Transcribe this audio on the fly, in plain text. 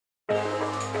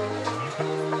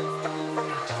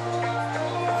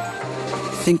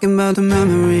Thinking about the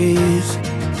memories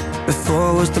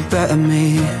before was the better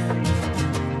me.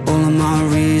 All of my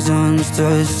reasons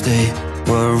to stay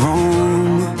were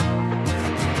wrong.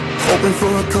 Hoping for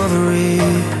recovery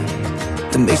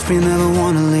that makes me never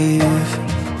wanna leave.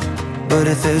 But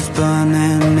if it's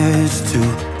burning, it's too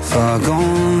far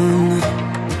gone.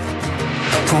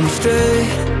 Come straight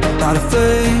out of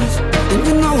flames, and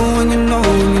you know when you know,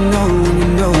 when you know, when you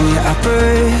know. Yeah, I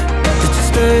pray that you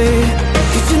stay,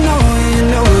 'cause you know, you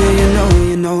know, you know,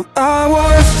 you know. I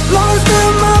was lost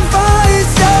in my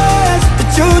vices, but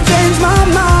you changed my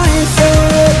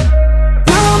mindset.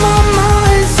 Now my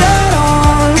mind's set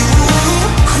on.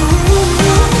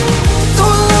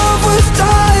 Thought love was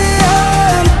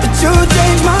dying, but you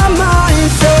changed my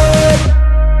mindset.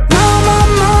 Now my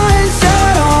mind's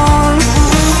set on.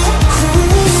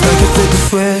 It's like you flipped the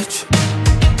switch,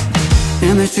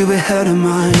 and that you ahead of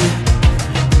mine.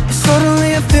 Suddenly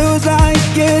it feels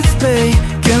like it's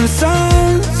making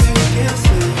sense.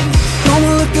 No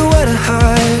more looking where to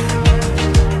hide,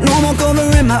 no more color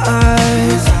in my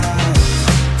eyes.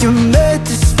 You made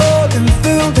this falling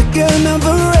feel like it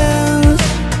never ends.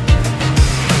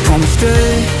 Come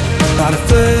straight out of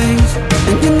flames,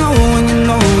 and you know when you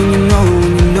know, when you know,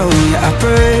 when you know. Yeah, I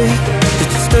pray that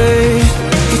you stay,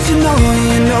 'cause you know,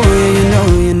 you know, you know,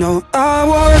 you know. I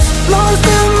was lost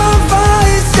in my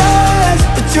vices,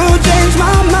 but you changed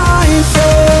my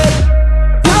mindset.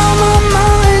 Now my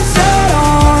mind's set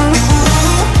on.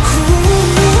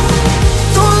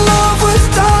 Thought love was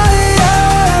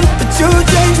dying, but you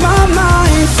changed my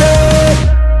mindset.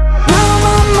 Now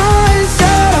my mind's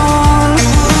set on.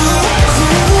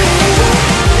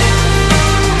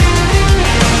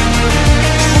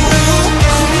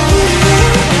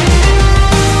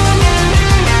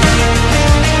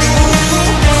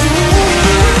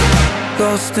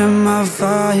 Lost in my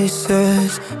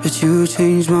vices, but you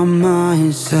changed my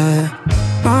mindset.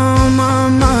 Now my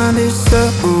mind is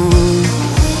set on.